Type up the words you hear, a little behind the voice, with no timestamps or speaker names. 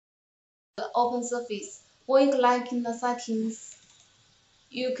open surface. When you click in the settings,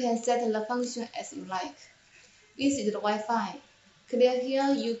 you can set the function as you like. This is the Wi-Fi. Click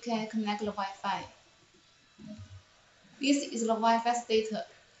here, you can connect the Wi-Fi. This is the Wi-Fi status.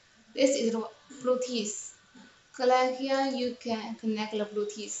 This is the Bluetooth. Click here, you can connect the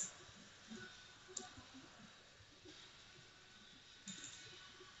Bluetooth.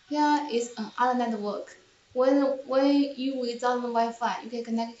 Here is another network. When you without the Wi-Fi, you can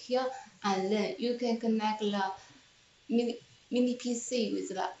connect here, and then you can connect the mini PC with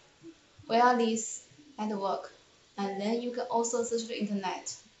the wireless network, and then you can also search the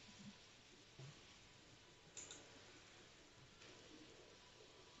internet.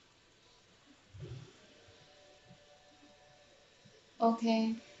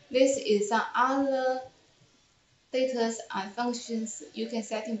 Okay, this is some other data and functions you can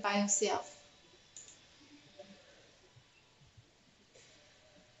set in by yourself.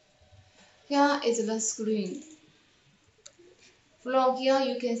 Here is the screen. From here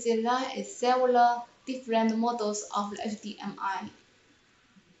you can see there is several different models of the HDMI.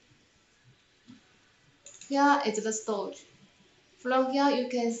 Here is the storage. From here you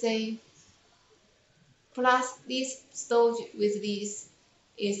can see plus this storage with this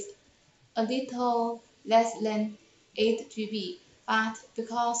is a little less than 8 GB, but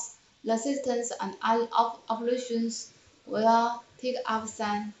because the systems and other operations will take up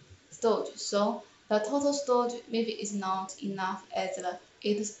some storage, so the total storage maybe is not enough as the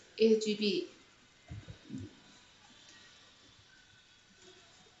 8 GB.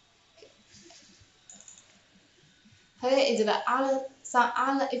 Here is some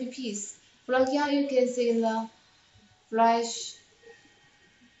other apps. From here you can see the Flash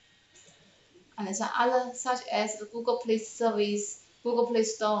and some other such as the Google Play service, Google Play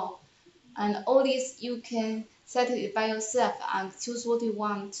Store, and all these you can set it by yourself and choose what you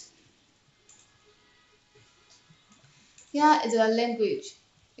want. Here is the language.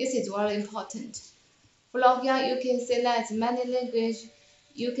 This is very important. From here you can select many languages.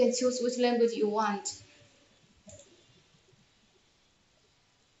 You can choose which language you want.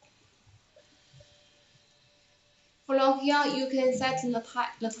 From here you can set the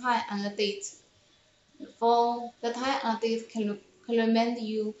time and the date. For the time and date can remind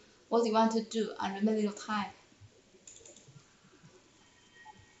you what you want to do and remind your time.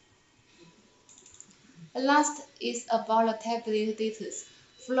 The last is about the tablet data.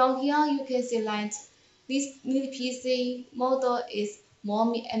 From here you can select this mini PC model is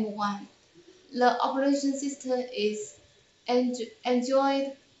Momi M1. The operation system is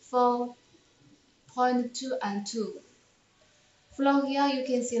Android 4.2 and 2. From here you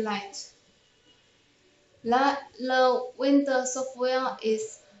can select the Windows software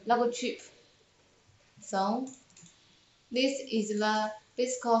is logo chip. So this is the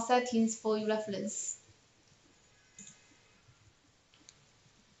basic settings for your reference.